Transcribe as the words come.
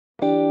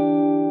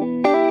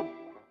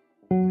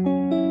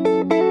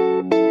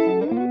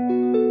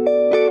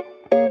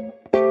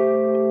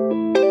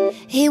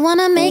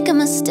wanna make a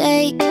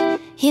mistake.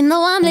 He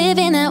know I'm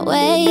living that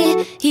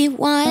way. He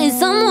wants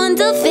someone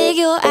to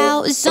figure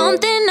out,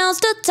 something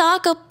else to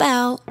talk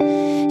about.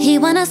 He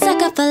wanna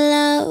suck up for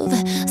love,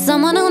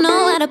 someone who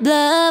know how to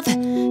bluff.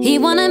 He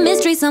want a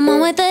mystery, someone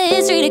with a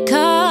history to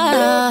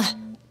call.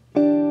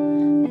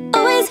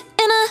 Always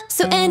in a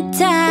suit and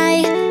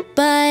tie,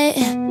 but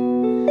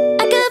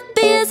I could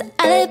be his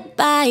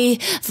alibi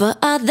for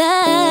all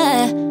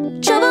the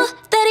trouble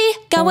that he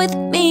got with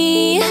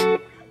me.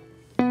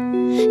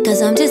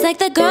 Cause I'm just like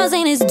the girls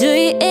in his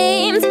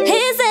dreams.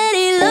 He said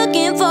he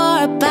looking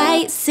for a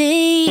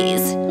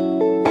Pisces.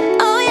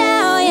 Oh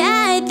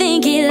yeah, I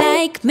think he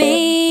like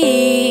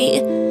me.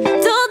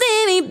 Told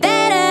him he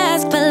better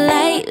ask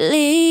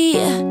politely.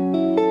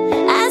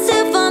 Asked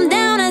if I'm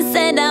down, I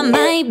said I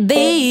might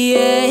be.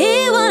 Yeah,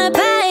 he want a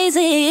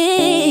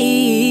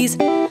Pisces.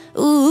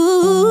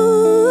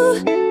 Ooh,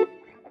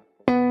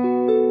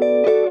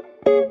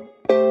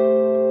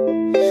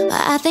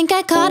 I think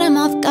I caught him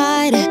off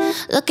guard,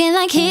 looking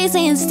like he's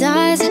seeing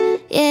stars,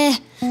 yeah.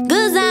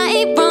 Cause I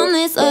ain't from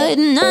this earth,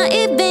 not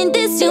even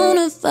this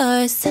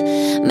universe.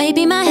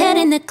 Maybe my head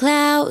in the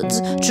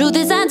clouds, truth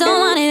is I don't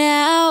want it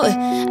out.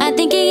 I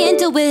think he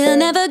into it, he'll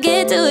never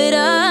get to it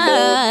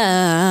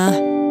all.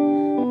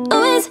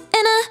 Always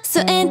in a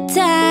suit and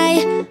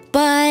tie,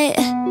 but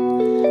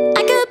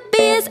I could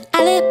be his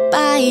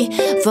alibi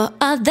for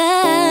all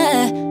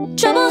the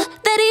trouble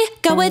that he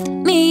got with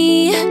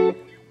me.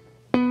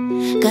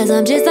 Cause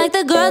I'm just like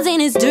the girls in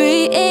his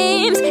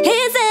dreams.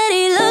 He said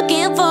he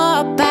looking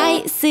for a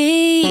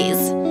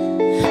Pisces.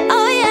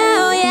 Oh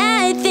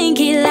yeah, I think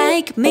he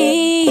like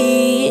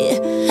me.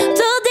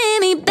 Told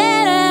him he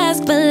better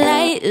ask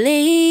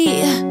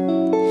politely.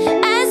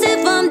 Asked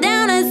if I'm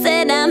down, I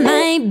said I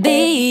might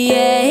be.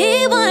 Yeah,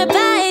 he want a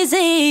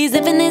Pisces.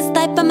 Living this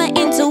life by my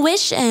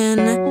intuition,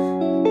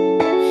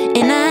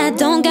 and I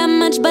don't got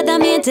much, but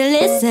I'm here to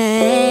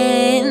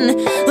listen.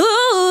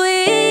 Ooh,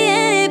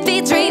 yeah, if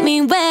he treat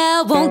me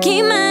well, won't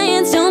keep my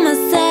hands to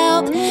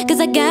myself. Cause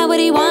I got what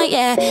he want,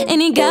 yeah,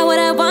 and he got what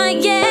I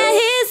want, yeah.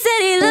 He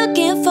said he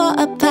looking for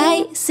a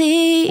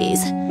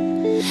Pisces.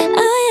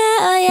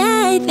 Oh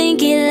yeah, I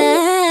think he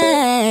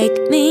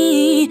like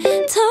me.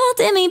 Told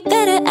him he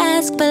better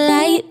ask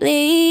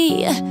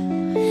politely.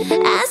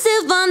 Asked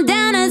if I'm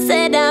down, I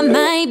said I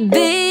might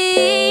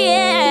be,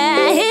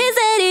 yeah. He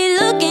said he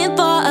looking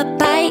for a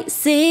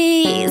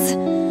Pisces.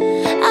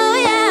 Oh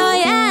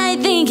yeah, I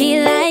think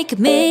he like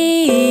me.